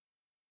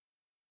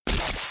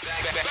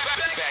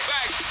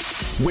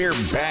We're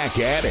back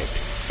at it.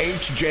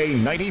 HJ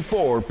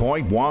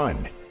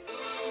 94.1.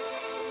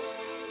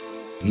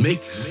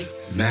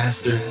 Mix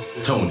Master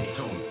Tony.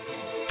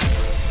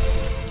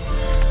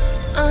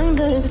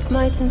 Under the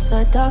smites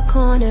inside dark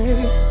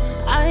corners,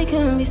 I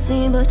can be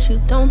seen but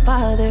you don't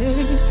bother.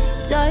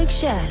 Dark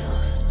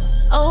shadows,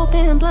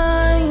 open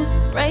blinds,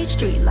 bright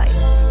street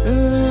lights.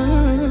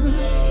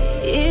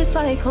 It's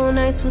like all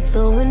nights with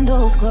the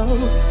windows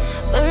closed.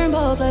 Burn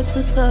bulb lights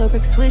with the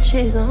brick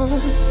switches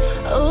on.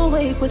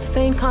 Awake with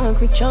faint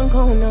concrete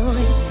jungle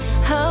noise.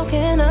 How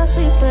can I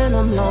sleep when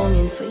I'm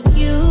longing for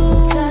you?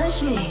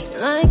 Touch me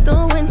like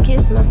the wind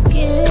kiss my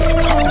skin.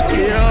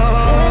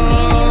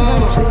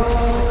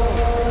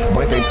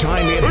 By the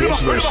time it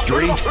hits the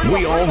street,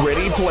 we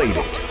already played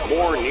it.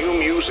 More new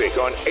music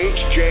on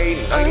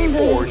HJ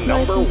 94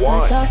 number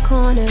 1. Dark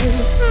corners,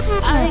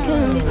 I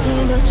can be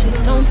seen but you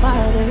don't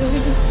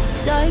bother.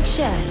 Dark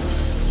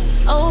shadows,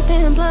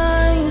 open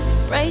blinds,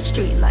 bright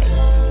street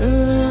lights.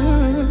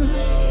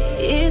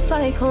 It's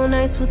like all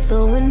nights with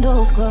the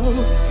windows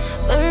closed.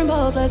 Burn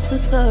bulb lights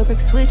with the brick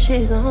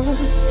switches on.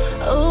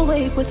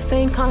 Awake with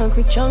faint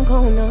concrete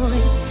jungle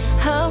noise.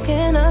 How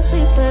can I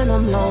sleep when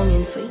I'm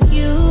longing for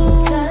you?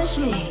 Touch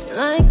me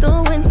like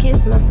the wind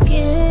kiss my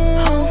skin.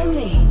 Hold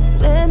me,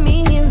 let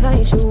me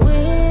invite you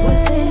in.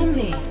 Within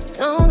me,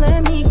 don't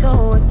let me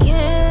go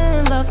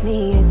again. Love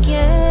me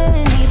again,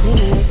 need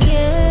me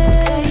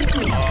again.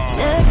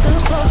 Nectar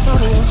flow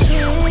from your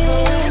chin.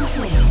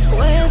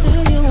 Where do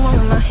you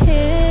want my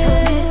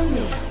hands?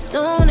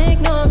 Don't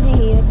ignore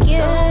me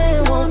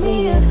again. Want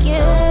me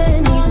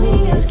again, need me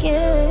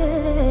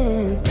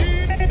again.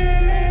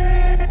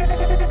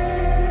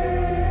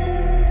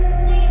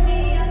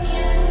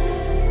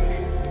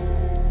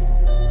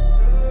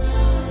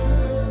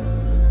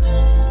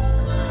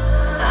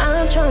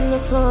 I'm trying to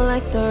flow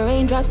like the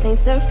raindrops stain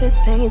surface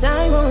pains.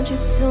 I want you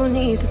to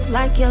need this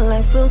like your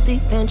life will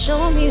depend.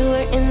 Show me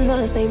we're in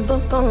the same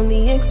book on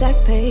the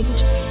exact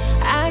page.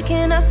 I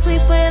cannot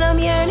sleep when I'm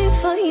yearning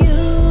for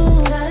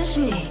you. Touch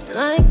me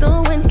like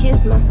the wind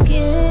kiss my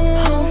skin.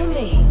 Hold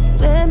me,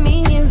 let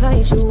me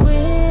invite you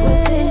in.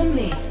 Within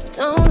me,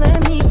 don't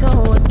let me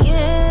go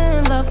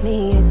again. Love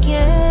me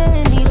again,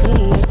 need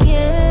me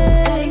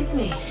again. Taste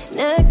me,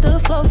 nectar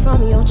flow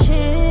from your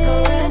chin.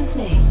 Caress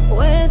me,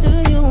 where do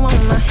you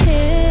want my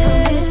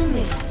hands?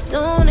 Me,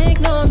 don't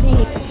ignore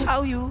me.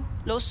 How you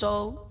look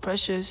so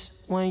precious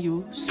when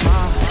you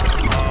smile.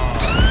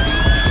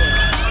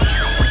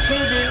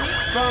 Faded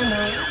from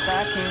the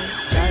back end,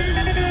 drive you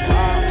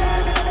wild.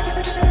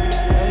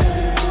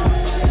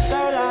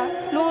 Girl, I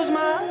lose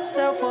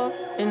myself up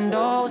in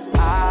those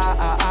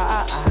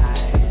eyes.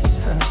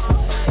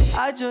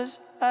 I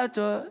just had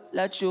to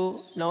let you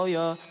know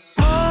you're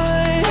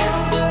mine.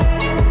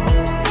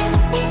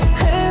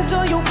 Hands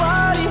on your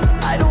body,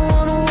 I don't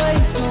wanna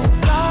waste no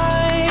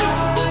time.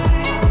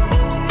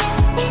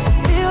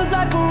 Feels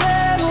like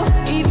forever,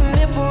 even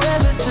if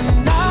forever's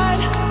tonight.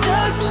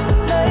 Just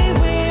lay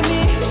with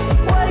me,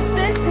 waste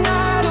this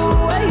night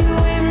away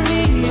with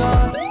me.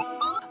 You're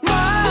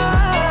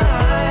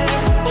mine.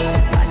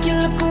 I can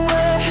look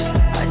away,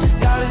 I just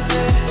gotta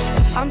say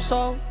I'm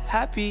so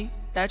happy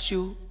that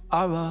you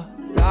are alive.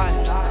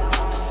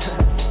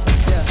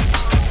 Yeah.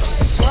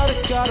 Swear to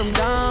God I'm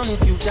down.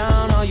 If you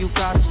down, all you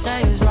gotta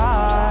say is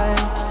right.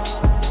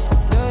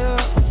 Yeah.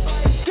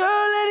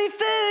 Girl,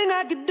 anything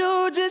I could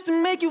do just to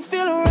make you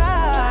feel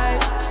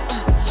alright.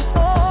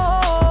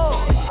 Oh,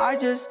 I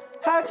just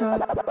had to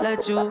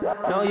let you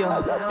know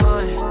you're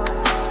fine.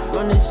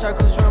 Running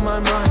circles around my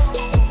mind.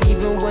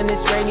 Even when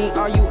it's rainy,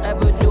 all you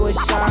ever do is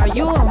shine.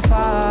 You on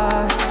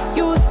fire,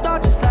 you a star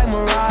just like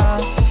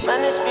Mariah.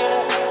 Man, this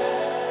feeling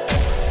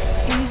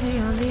easy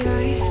on the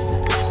ice.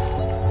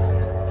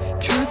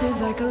 Truth is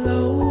like a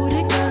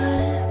loaded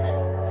gun.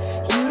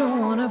 You don't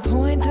wanna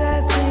point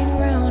that thing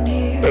round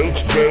here.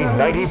 HJ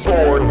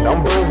 94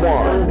 number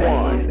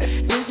 1.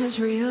 This is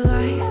real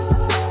life,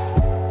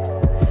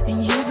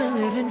 and you've been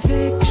living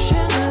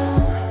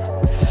fictional.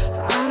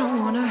 I don't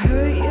wanna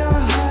hurt your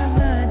heart,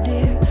 my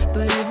dear,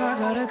 but if I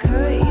gotta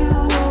cut you,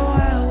 oh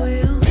I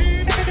will.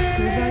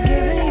 'Cause I've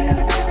given you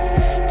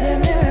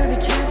damn near every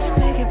chance to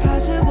make it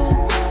possible.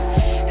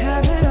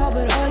 Have it all,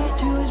 but all you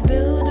do is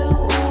build a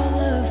wall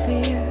of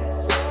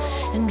fears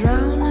and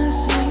drown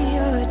us in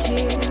your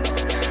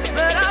tears.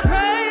 But I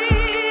pray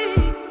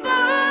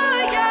for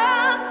you,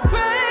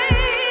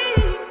 pray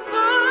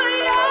for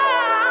you,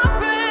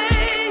 pray,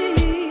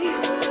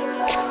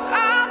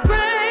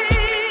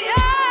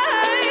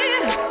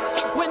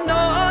 when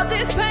all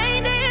this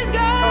pain is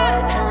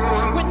gone,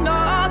 when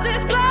all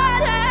this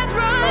blood has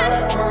run,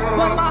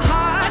 when my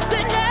heart's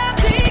an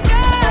empty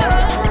gun,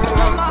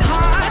 when my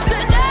heart's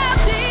an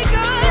empty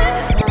gun.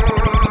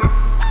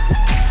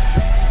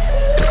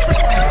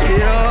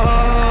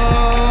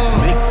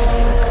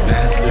 Mix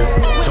Master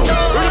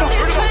Tony.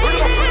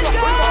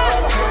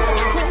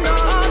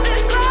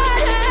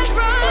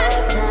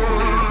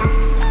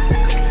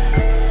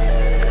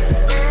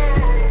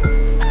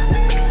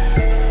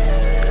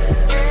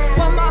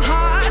 When my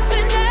heart's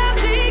an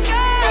empty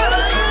gun,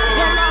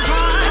 when my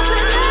heart's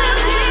an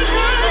empty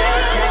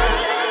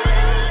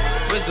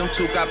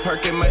too, got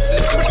perk in my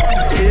system. I've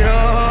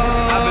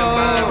been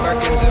buying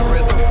Birkins in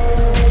rhythm.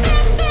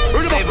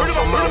 Saving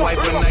for my wife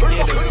when I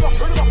get it.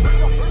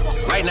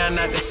 Right now,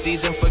 not the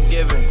season for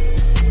giving.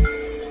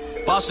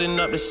 Bossing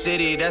up the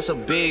city, that's a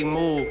big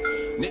move.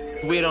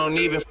 We don't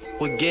even f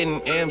with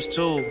getting M's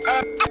too.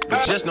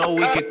 But just know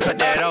we could cut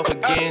that off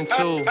again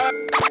too.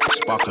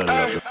 Sparkle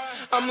up.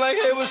 I'm like,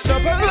 hey, what's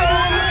up,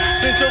 hello?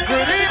 Since your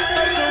pretty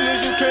as soon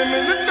as you came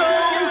in the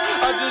door.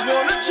 I just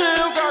wanna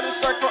chill, got a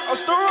sack for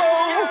us to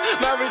roll.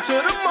 Married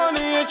to the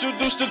money,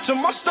 introduced her to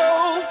my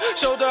stove.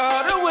 Showed her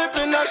how to whip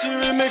it, now she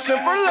remixing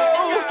for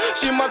low.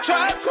 She my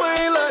track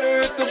queen, let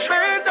her hit the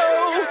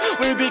bando.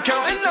 We be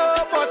counting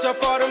up, watch how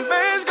far them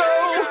bands go.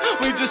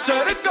 We just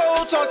set a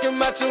goal, talking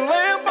matching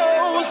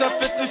Lambos. At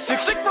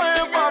 56 a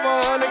gram,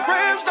 500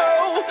 grams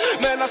though.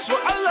 Man, I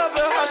swear I love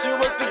her, how she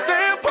work the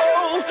damn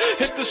pole.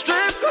 Hit the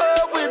strip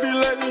club, we be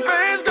letting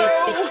bands go.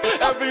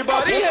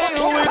 Everybody hate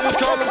who we just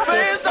call them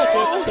fans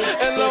though.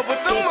 In love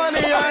with the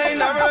money, I ain't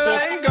never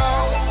letting go.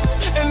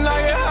 And I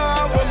get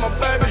high with my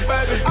baby,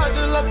 baby. I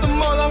just left the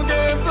mall, I'm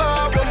getting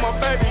fly with my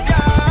baby,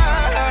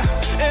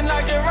 yeah. And I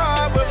get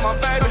ride with my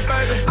baby,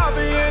 baby. I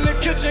be in the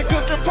kitchen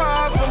cooking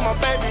pies with my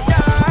baby,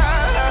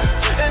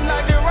 yeah. And I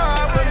get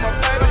ride with my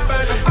baby,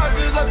 baby. I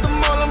just left the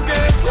mall, I'm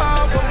getting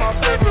fly with my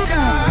baby,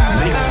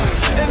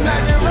 yeah. And I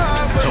get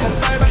ride with my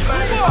baby,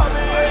 baby. I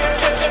be in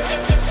the kitchen.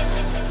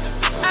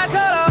 I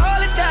told her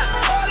hold it down.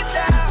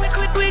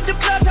 We the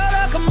blood, told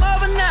her come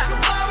over now.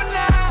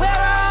 Where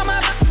are all my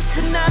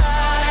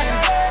tonight?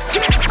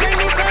 Bring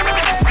me some of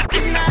that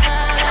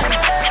tonight.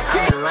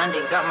 I'm in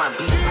London, got my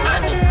beef in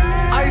London.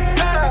 Ice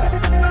style,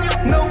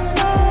 no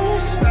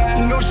stones,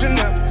 no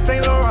Chanel,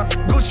 Saint Laurent,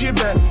 Gucci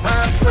bag.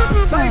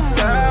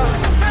 Lifestyle,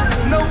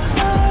 no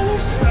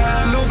stones,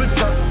 Louis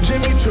Vuitton,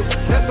 Jimmy Choo,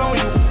 that's on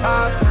you.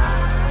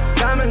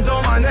 Diamonds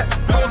on my neck,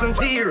 frozen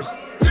tears.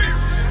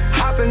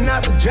 Hopping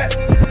out the jet,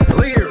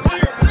 Lears.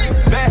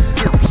 Back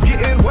here,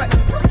 getting wet.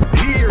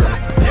 Here,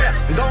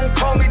 yes, don't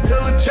call me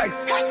till the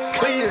checks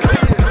clear.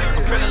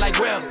 I'm feeling like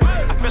Will,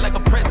 I feel like a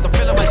prince, I'm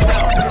feeling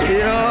myself.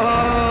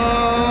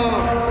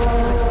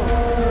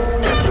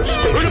 The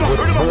station with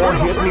more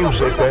hit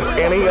music than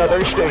any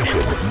other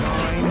station.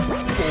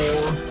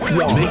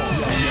 941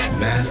 Mix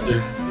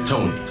Master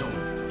Tony.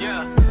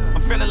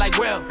 I'm feeling like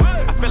Will,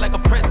 I feel like a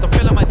prince, I'm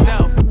feeling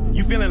myself.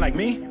 You feeling like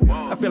me?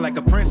 I feel like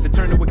a prince that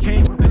turned to a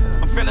king.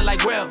 I'm feeling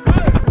like Will,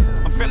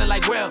 I'm feeling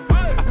like Will,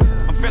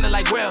 I'm feeling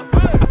like Will.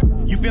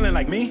 You feeling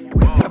like me?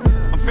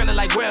 I'm feeling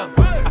like Will,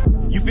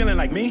 You feeling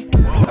like me?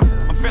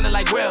 I'm feeling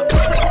like Will. I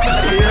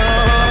feel like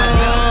a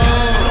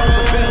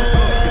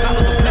prince,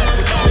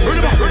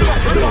 I'm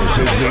feeling myself. This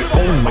is the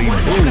only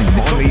boom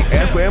on the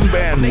FM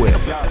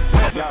bandwidth.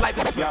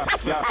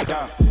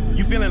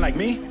 You feeling like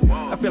me?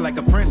 I feel like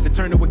a prince that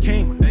turned to a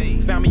king.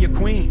 Found me a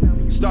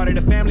queen, started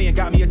a family and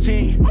got me a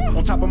team.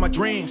 On top of my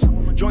dreams,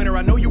 join her,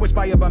 I know you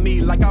inspired by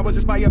me. Like I was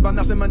inspired by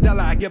Nelson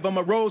Mandela. I give him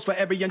a rose for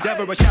every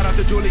endeavor. A shout out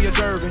to Julius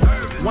Erving,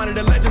 one of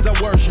the legends I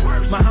worship.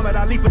 Muhammad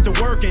Ali put to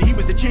work and he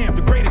was the champ,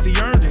 the greatest, he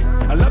earned it.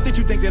 I love that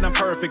you think that I'm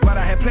perfect, but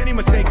I had plenty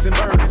mistakes and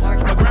burdens. My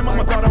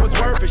grandmama thought I was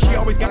worth it. She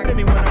always guided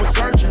me when I was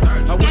searching.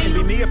 I wouldn't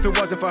be me if it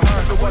wasn't for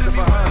her.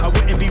 I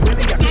wouldn't be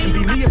Willie, I couldn't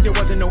be me if there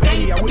wasn't no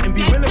Eddie. I wouldn't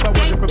be Willie if I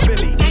wasn't for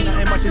Billy. Ain't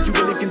nothing much that you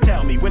really can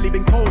tell me. Willie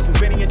been cold since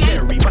Benny and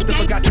Jerry. Must have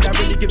forgot that I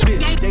really get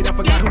busy. They done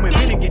forgot who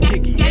invented get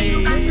jiggy.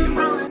 Hey.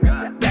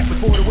 Back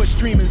before there was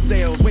streaming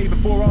sales, way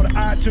before all the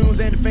iTunes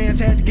and the fans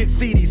had to get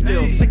CDs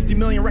still. 60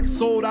 million records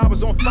sold, I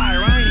was on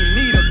fire. I ain't even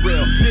need a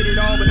grill. Did it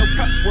all with no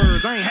cuss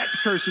words. I ain't had to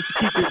curse just to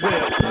keep it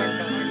real.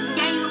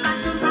 Yeah, you got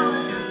some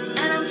problems,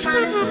 and I'm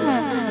trying to solve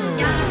them.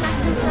 Yeah, I got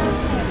some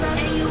problems,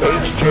 and you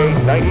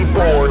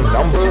HJ94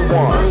 number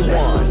 1.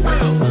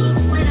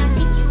 When I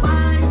think you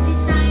are, it's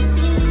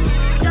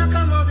exciting. Y'all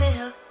come over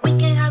here, we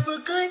can have a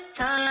good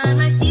time.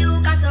 I see you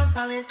got some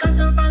problems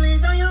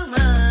on your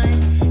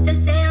mind.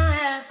 Just stay on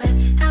happy,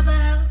 have a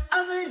hell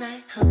of a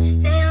night.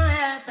 Stay on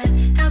happy,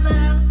 have a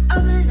hell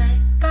of a night.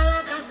 Girl,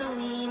 I got some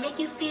weed, make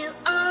you feel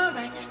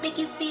alright, make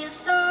you feel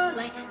so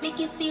light, make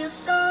you feel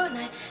so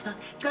nice.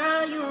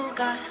 Girl, you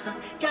got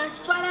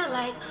just what I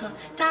like.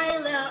 Tie a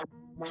little,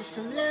 just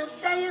some little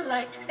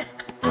cellulite.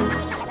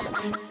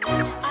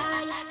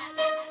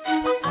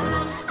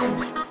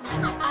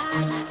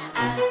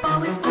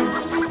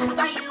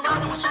 Why you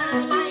always trying to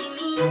find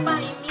me?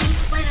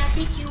 When I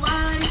think you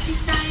are, it's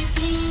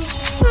exciting.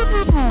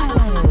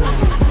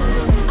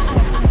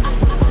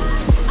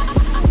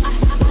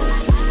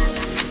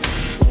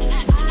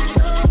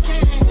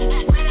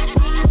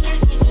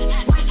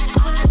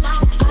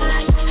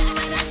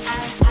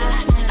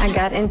 I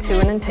got into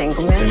an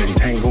entanglement. An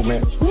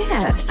entanglement?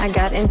 Yeah, I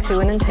got into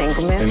an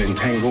entanglement. An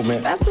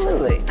entanglement?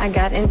 Absolutely. I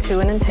got into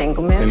an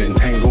entanglement. An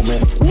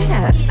entanglement?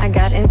 Yeah, I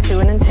got into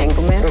an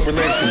entanglement. A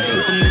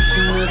relationship.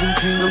 Definition of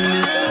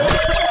entanglement.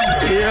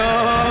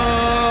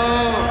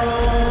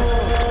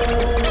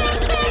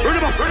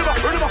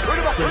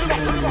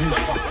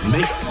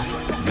 Mix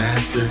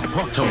Master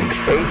Tony.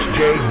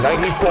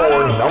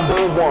 HJ94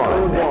 number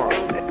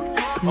 1.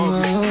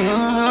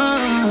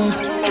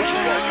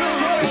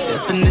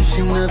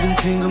 definition of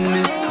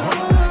entanglement.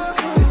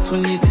 It's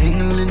when you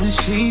tangle in the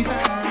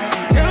sheets.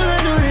 Girl, I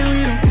know that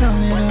we don't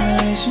come in a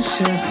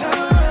relationship,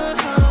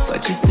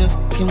 but you're still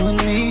fucking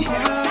with me.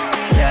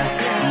 Yeah,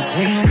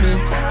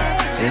 entanglements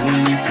is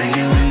when you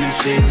tangle in the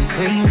sheets.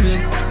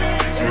 Entanglements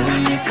is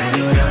when you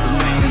tangle up with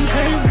me.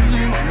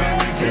 Entanglements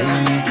is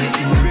when you're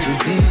getting in too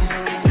deep.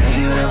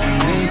 Tangle up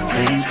with me,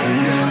 tangle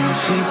in the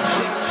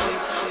sheets.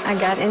 I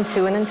got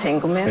into an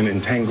entanglement. An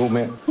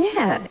entanglement.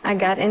 Yeah, I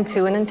got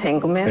into an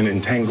entanglement. An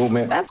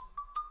entanglement.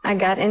 I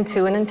got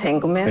into an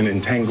entanglement. An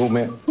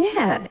entanglement.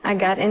 Yeah, I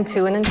got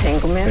into an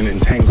entanglement. An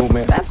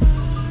entanglement.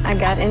 I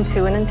got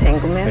into an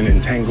entanglement. An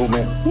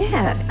entanglement.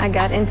 Yeah, I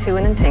got into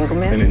an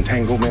entanglement. An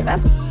entanglement.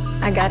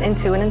 I got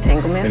into an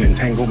entanglement. An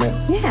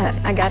entanglement. Yeah,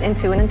 I got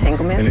into an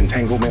entanglement. An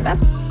entanglement.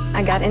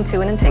 I got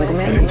into an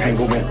entanglement. An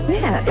entanglement.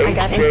 Yeah, I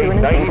got into an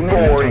entanglement.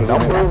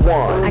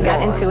 I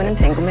got into an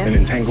entanglement. An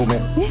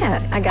entanglement. Yeah,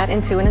 I got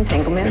into an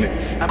entanglement.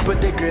 I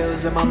put the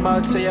grills in my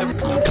mouth so you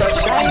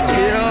touch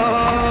diamonds.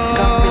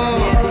 Come with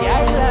me in the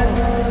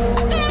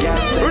islands. Yeah,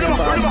 send your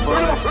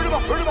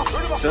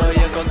passport so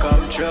you can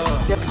come true.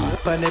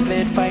 On the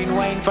plate, fine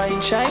wine, fine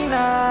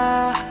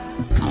china.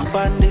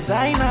 One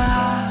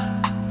designer.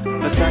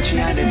 Versace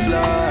on the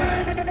floor.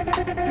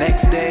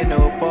 Next day,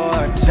 no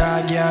port.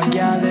 Dog, your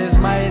girl is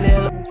my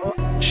little.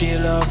 She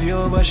love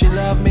you, but she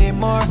love me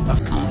more.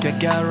 Your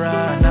girl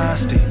raw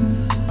nasty.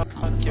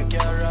 Your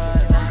girl raw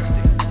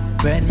nasty.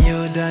 When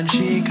you done,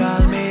 she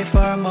call me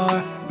for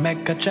more.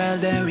 Make a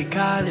child, then we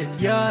call it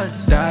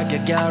yours. Dog,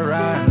 your girl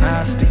raw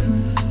nasty.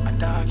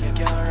 Dog, your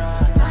girl raw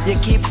nasty. You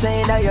keep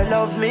saying that you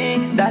love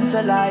me, that's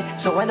a lie.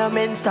 So when I'm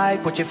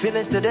inside, put your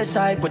feelings to the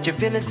side. Put your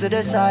feelings to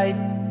the side.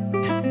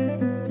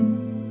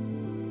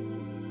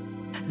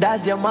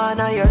 That's your man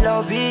and you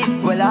love it.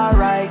 Well,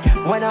 alright.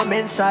 When I'm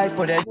inside,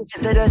 put it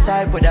to the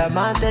side, put that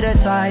man to the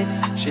side.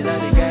 She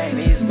love the guy in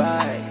his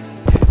vibe.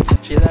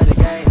 She love the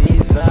guy in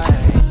his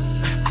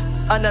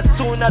vibe. And as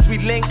soon as we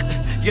link,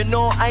 you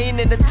know I ain't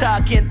in the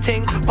talking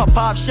thing. Pop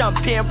off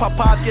champagne, pop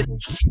off your.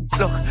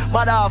 Look,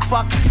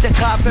 motherfucker,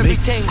 take off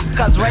everything.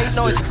 Cause right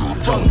now it's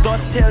from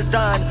dusk till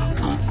dawn.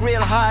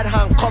 Real hard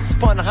handcuffs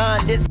upon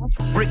hand. This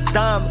brick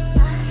damn.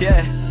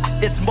 Yeah.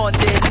 It's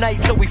Monday night,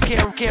 so we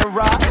can't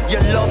rock. You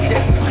love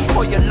this,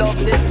 or you love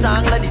this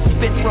song. Let it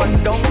spit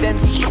run down, then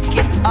shook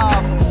it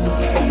off.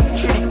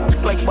 Treat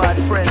it like bad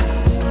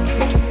friends.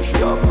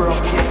 You're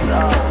broke it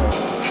off.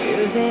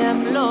 You say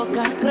I'm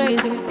loca,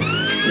 crazy.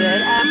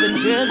 That I've been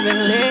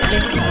tripping lately.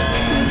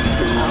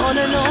 I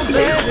wanna know,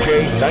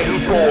 baby.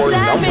 HJ94, does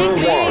that make number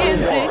me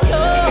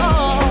insecure?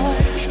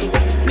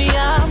 Me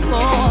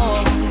amor,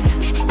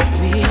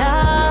 me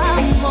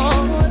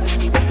amor.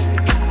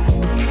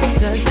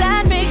 Does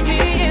that make me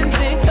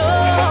insecure?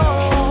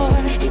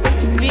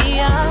 Mi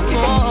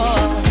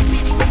amor,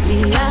 mi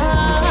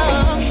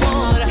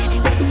amor.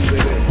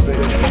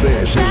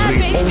 This is the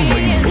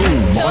only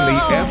boom on the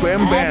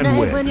FM At night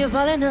bandwidth. when you're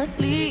falling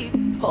asleep,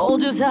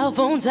 hold your cell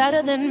phone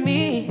tighter than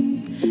me.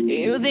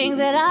 You think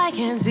that I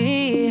can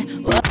see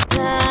what's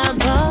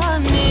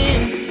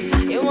happening.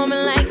 You want me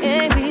like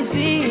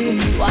ABC.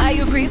 Why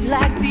you creep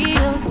like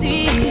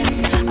TLC?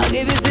 I'll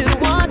give you 2,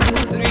 1, 2,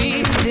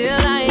 3 till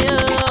I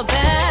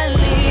abandon.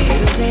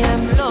 You say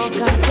I'm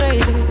loca,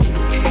 crazy.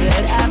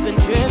 That I've been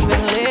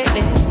tripping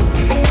lately.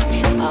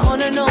 I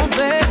wanna know,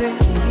 baby,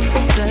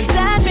 does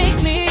that make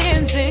me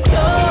insecure?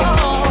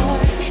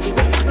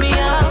 Mi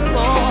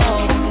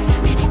amor,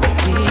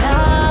 mi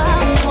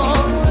amor.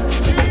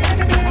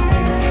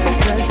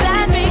 Does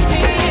that make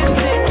me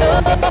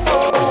insecure?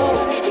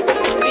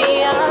 Mi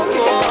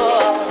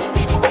amor,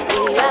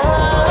 mi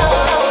amor.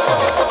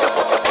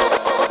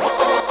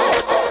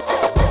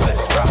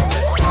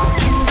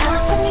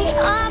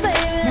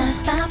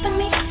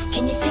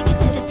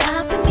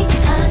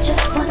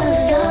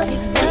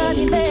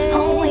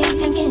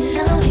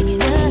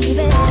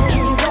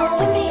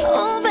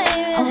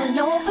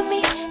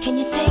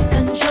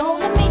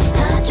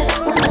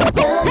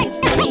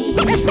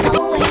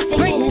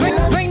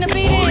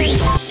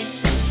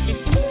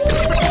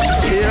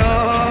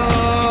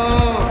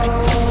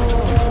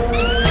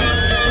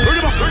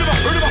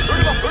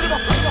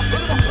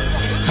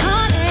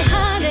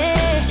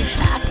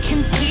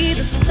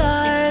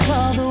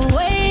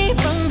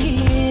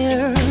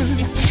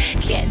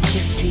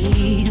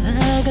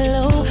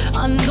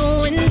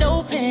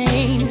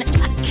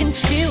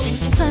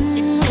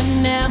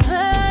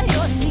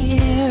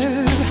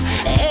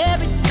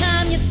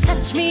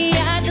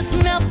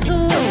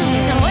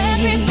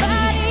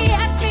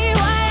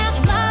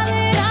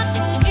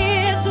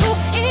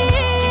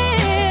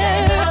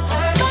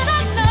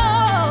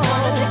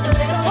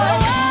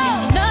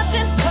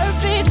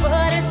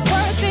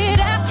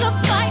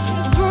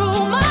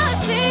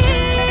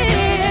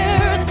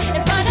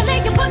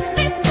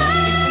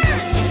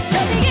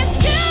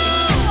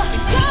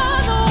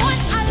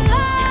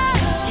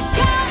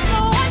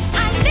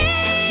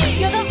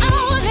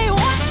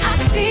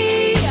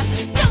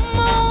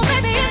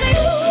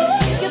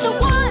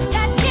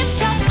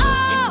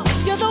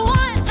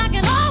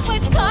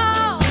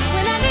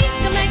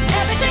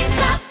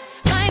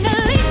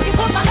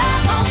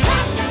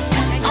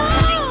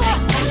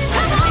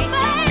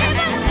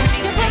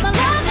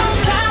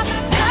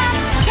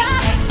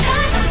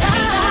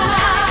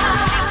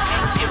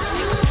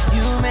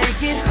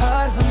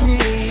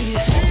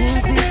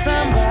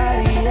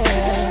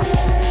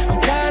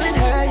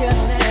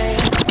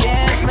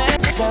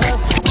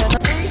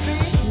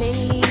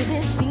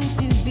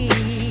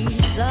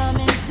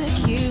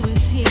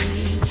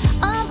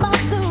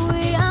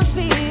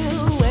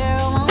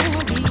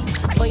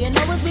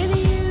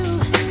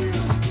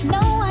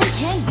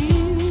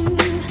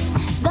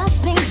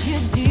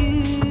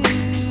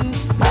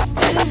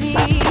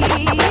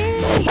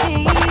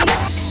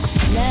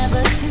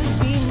 to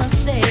be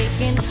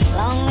mistaken.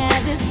 Long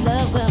as it's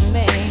love we're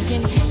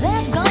making,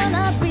 there's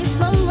gonna be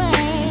some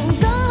rain,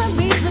 gonna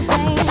be the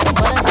pain.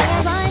 But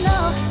as I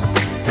know,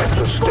 It's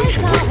a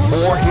station with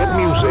more hit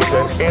music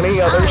than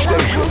any other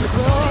station.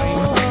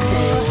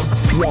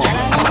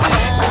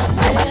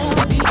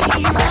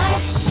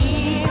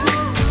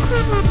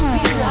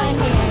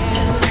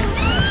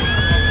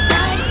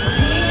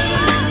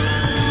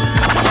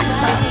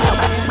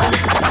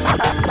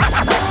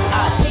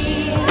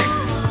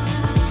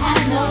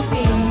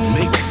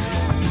 Mix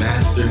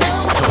Master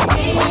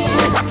Tony.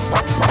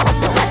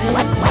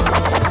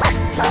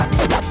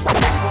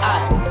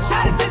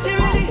 Shawty said she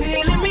really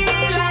feeling me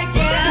like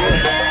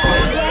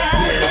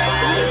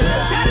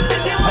Shawty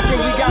said she wanna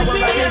roll with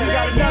me,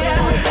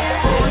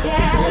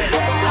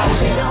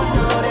 she don't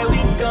know that we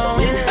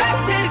going back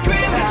to the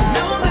crib, but she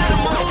know that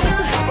I'm on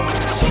her.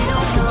 She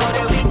don't know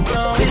that we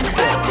going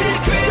back to the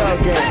crib. Let's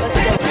go.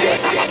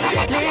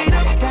 Lead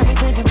up, got me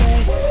thinking,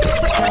 babe.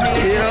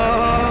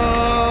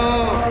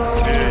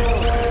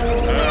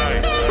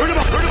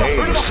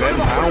 Hey, Send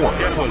Power.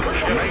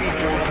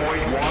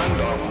 94.1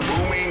 The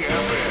Booming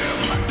FM.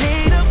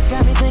 Lead up,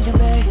 got me thinking,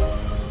 babe.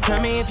 Tell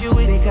me if you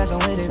with it, cause I'm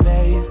with it,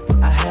 babe.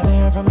 I haven't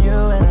heard from you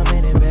and I'm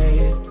in it,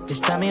 babe.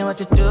 Just tell me what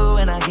to do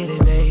and I get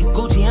it, babe.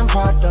 Gucci and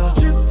Prada.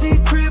 Trip to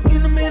your crib in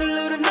the middle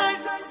of the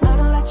night. I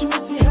don't let you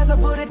miss me as I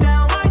put it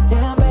down right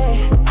down,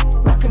 babe.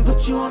 I can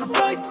put you on a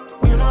flight.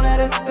 You know that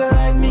a nigga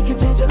like me can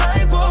change your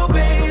life, oh,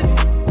 baby.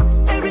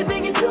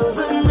 Everything you do is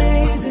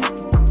amazing.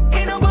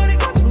 Ain't nobody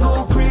got to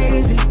go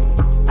crazy.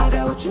 I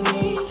got what you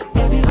need.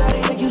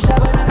 Everybody think you shy,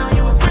 but I know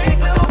you a freak,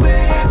 little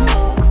baby.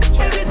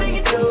 Everything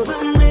you do is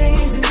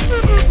amazing.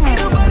 Ain't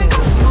nobody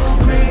got to go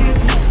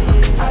crazy.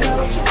 I got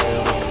what you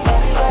need.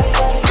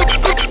 Everybody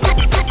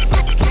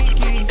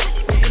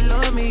do you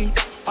love me?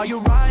 Are you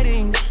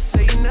riding?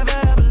 Say you never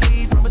ever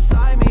leave from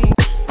beside me.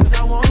 Cause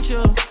I want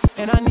you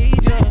and I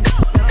need you.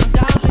 And I'm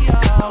down for you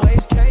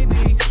always, KB.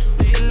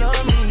 Do you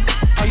love me?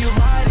 Are you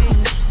riding?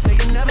 Say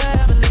you never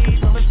ever leave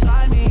from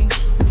beside me.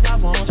 Cause I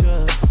want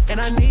you and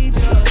I need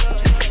you.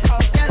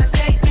 Girl, I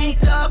say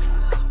feet up,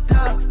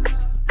 up.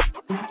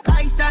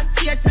 Ice and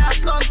chase up,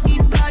 come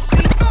deep blood,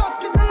 we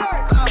fast in the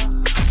light up.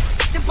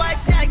 The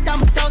vibes like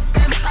them thugs,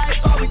 them high,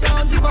 but we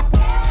don't give up.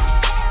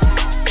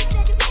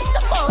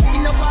 The boat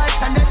in the vibe,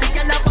 and every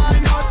girl a ball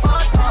out,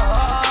 but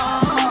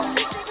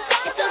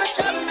if you're not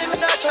trouble, me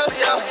not trouble,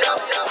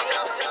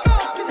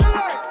 Fast in the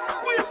light,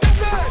 we have the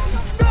dead.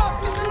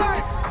 Fast in the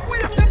light, we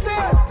have the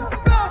dead.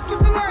 Fast in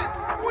the light,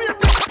 we have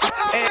the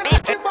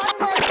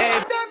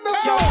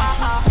Yo,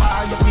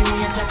 you feel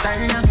me at your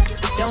turn.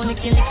 Don't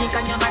licky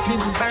can you make me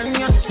burn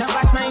you? No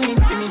back my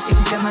infinity,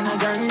 them and a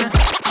girl.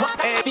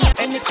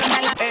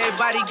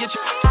 Everybody get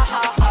you.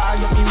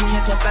 You feel me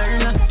at your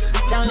turn.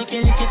 Don't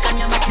licky can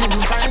you make me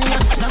burn you?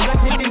 No back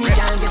me finish,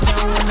 I'll get you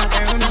on a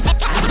turn.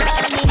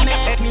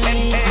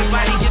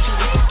 Everybody get you.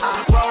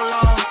 Roll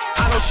on.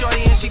 I know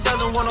shorty and she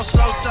doesn't want no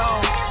slow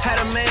song. Had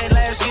a man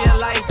last year,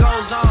 life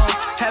goes on.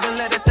 Haven't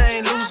let the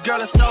thing loose,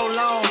 girl, in so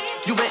long.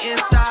 You been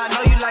inside,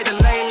 know you like to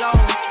lay low.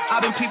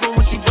 I've been peeping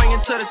what you bringing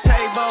to the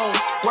table.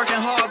 Working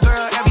hard,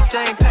 girl,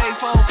 everything paid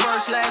for.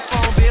 First, last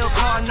phone bill,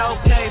 car, no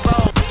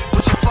cable.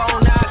 Put your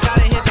phone out,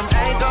 gotta hit them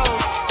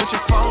angles. Put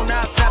your phone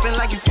out, snapping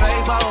like you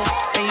Fable.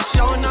 And you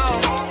showing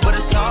off, but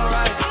it's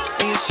alright.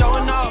 And you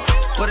showing off,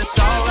 but it's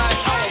alright.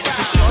 It's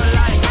a short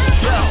life,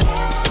 yeah.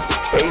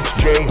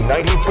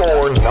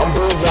 HJ94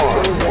 number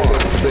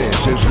 1.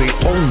 This is the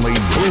only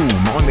boom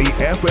on the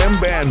FM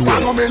bandwidth.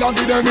 I'm gonna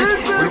give them it.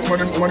 When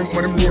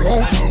them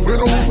roll out, we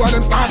don't know why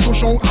them start to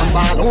shout and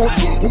ball out.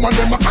 Woman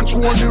them a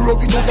control the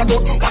road, it out and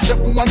out. Watch them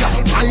woman ya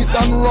nice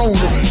and round.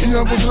 In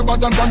your go to the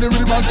bottom from the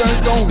river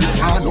get down. You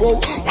can't know.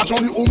 Watch how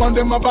the woman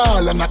them a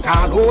ball and a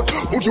call out.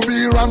 Would you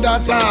be around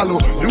that salo?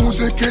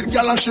 Music it,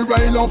 girl and she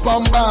rail up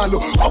and ball.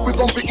 How we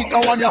come pick it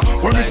on ya?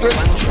 When we say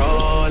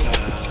controller,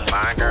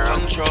 my girl,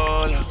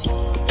 controller,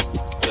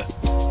 yeah,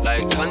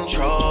 like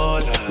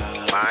controller,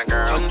 my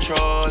girl,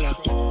 controller.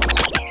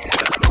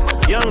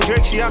 Young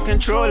Drake, she a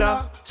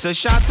controller. So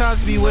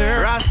shout-outs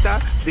beware, Rasta.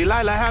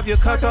 Delilah have you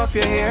cut off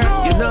your hair.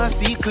 You not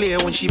see clear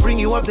when she bring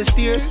you up the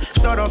stairs.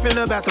 Start off in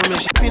the bathroom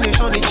and she finish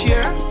on the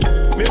chair.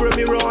 Mirror,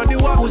 mirror on the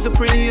wall, who's the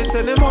prettiest?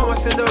 And them mama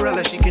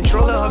Cinderella, she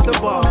controller of the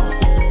ball.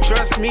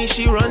 Trust me,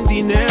 she run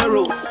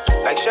dinero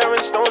like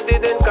Sharon Stone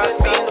did in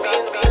Casino.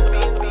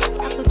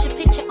 I put your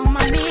picture on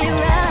my mirror.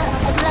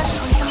 The blush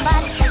when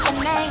somebody says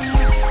your name.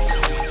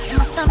 In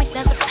my stomach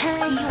there's a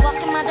pain. You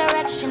walk in my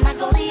direction, I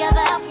go the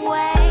other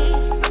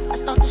way. I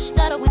start to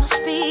stutter when I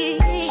speak.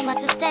 Try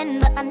to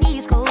stand but my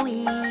knees go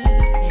weak.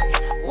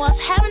 What's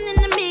happening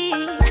to me?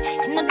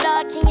 In the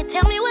dark, can you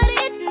tell me what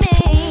it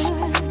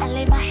means? I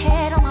lay my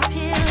head on my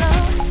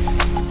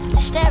pillow,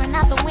 staring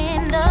out the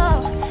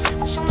window.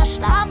 Wish on a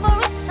star for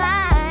a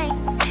sign.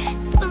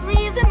 It's the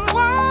reason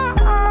why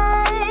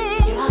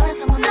you're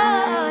always on my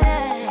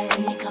mind.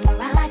 When you come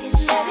around, I get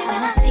shy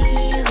when I see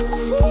you.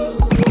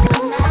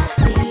 When I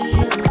see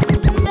you.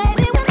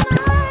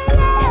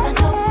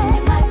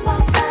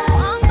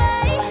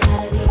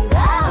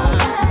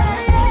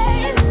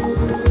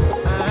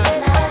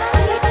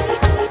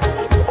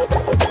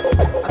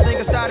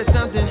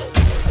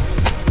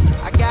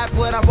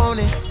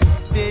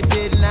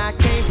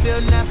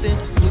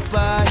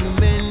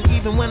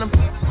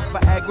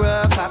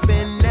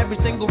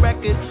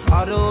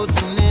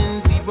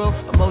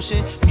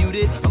 motion,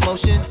 muted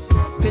emotion,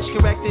 pitch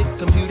corrected,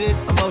 computed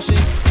emotion.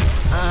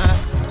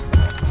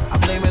 I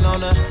blame it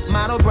on a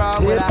model bra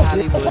with a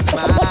Hollywood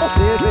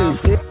smile.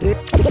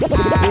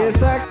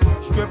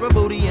 Stripper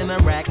booty in a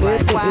rack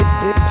like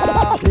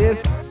wow.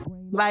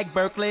 Like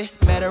Berkeley,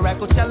 met her at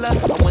Coachella.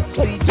 I went to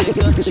see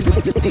Jigga, she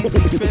went to see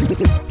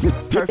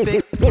C-Trip.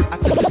 Perfect, I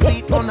took a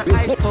seat on the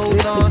ice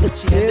cold lawn.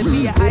 She handed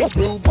me an ice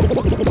blue,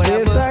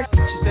 whatever.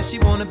 She said she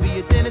wanna be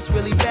a dentist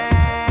really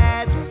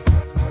bad.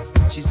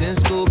 She's in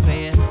school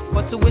paying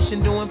for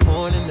tuition, doing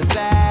porn in the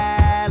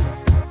valley.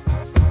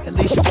 At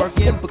least you're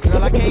working, but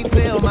girl, I can't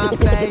feel my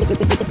face.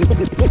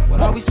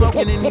 What are we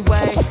smoking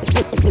anyway?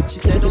 She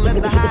said don't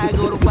let the high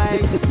go to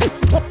waste.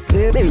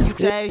 Can you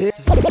taste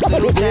a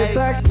little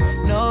taste?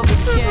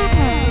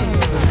 Novocaine,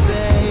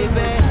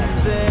 baby,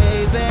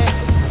 baby,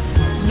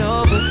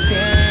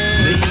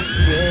 Novocaine.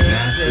 Mix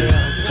Master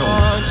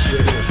Tone.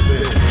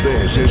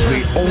 This is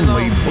the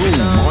only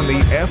boom on the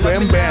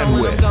FM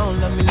bandwidth.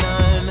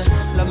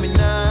 Let me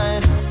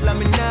none.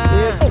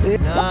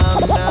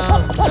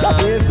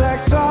 It's like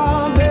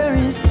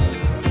strawberries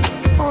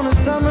on a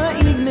summer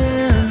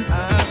evening,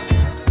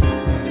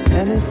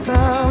 and it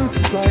sounds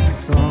just like a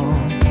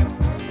song.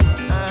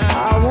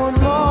 I want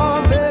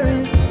more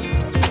berries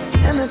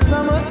and that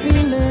summer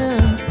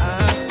feeling.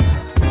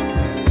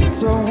 It's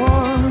so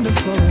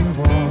wonderful and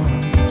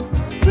warm.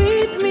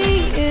 Breathe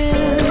me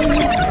in,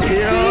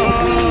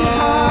 breathe me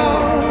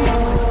out.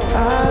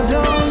 I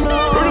don't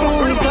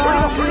know if I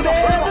could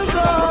ever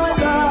go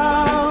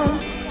without.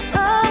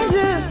 I'm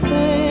just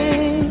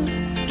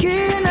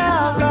thinking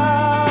out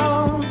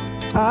loud.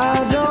 I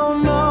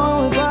don't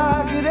know if I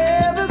could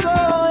ever go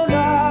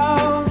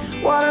without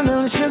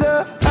watermelon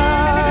sugar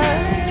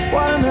high,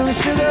 watermelon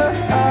sugar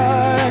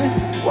high,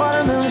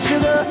 watermelon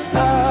sugar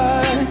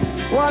high,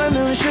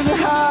 watermelon sugar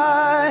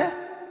high,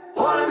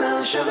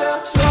 watermelon sugar.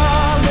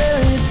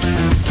 Strawberries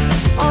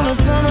on a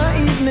summer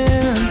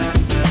evening.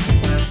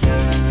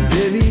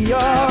 Baby,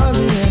 you're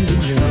the end of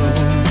June.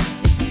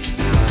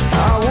 I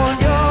want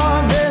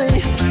your belly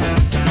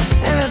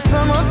and that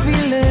summer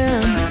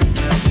feeling,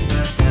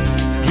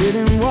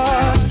 getting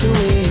washed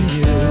away in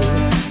you.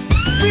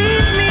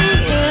 Breathe me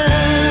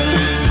in,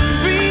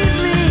 breathe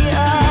me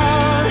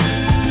out.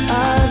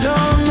 I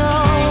don't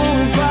know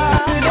if I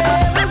could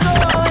ever go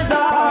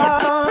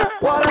without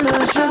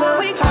watermelon sugar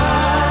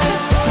high,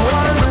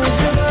 watermelon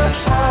sugar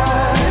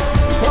high,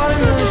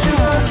 watermelon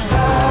sugar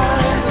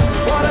high,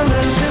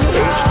 watermelon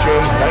sugar high.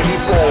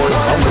 HJ94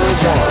 number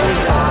 1.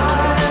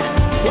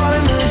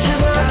 Watermelon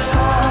sugar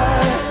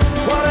high,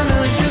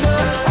 watermelon sugar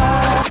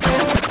high,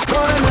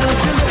 watermelon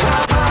sugar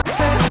high.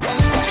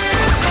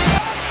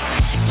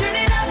 Turn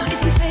it up,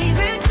 it's your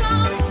favorite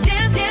song.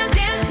 Dance, dance,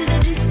 dance to the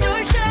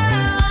distortion.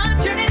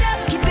 Turn it up,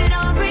 keep it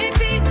on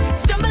repeat.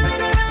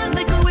 Stumbling around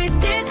like a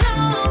wasted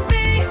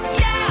zombie.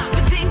 Yeah, we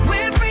think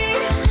we're free.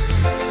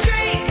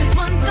 Drink, 'cause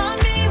one's on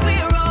me.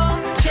 We're all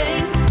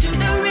chained to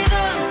the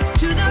rhythm,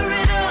 to the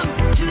rhythm,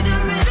 to the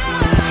rhythm.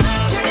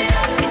 Turn it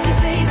up, it's your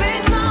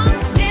favorite song.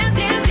 Dance,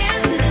 dance,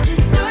 dance to the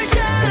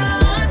distortion.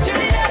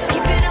 Turn it up,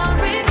 keep it on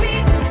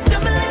repeat.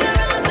 Stumbling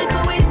around like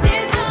a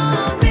wasted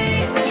zombie.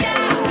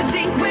 Yeah, we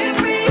think we're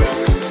free.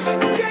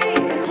 Drink,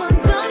 'cause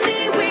one's on me.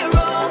 We're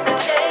all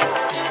chained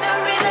to the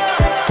rhythm,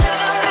 to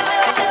the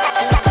rhythm.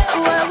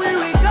 Where will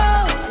we go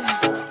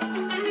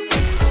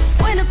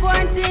when the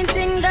quarantine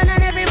thing done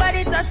and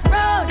everybody touch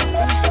road?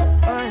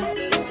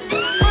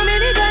 How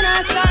many gonna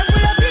start?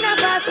 Pull up in a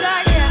fast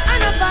car, yeah.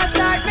 And a fast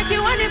start, make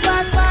you want the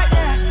fast part,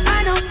 yeah.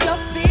 I know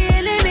you're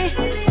feeling me,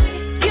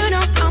 you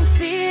know I'm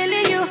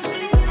feeling you.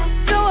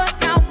 So what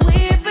now we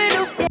for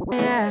do?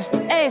 Yeah.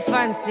 Hey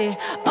fancy,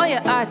 oh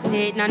your heart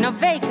state, now no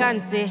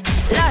vacancy.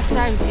 Last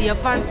time see you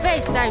on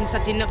FaceTime,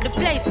 chatting up the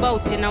place,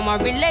 bout in our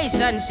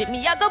relationship.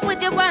 Me I go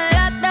put you on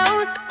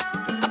lockdown,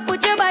 I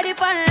put your body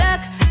on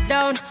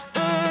lockdown.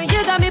 You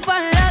got me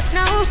on lock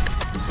now,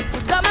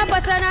 you got my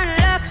passion on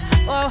lock.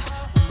 Oh,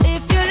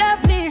 if you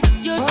love me,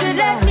 you should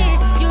let me,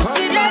 you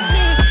should let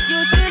me, you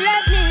should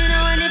let me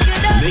know. And if you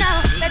don't know,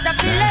 better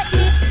feel let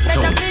me,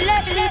 better feel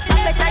let me,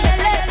 better you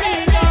let me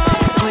go.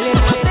 Only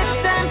know that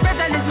time,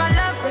 better is my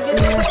love.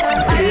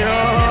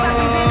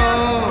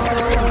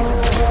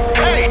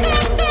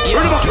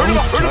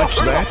 Don't touch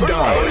that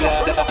dial.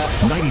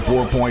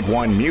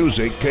 94.1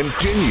 music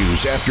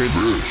continues after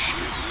this.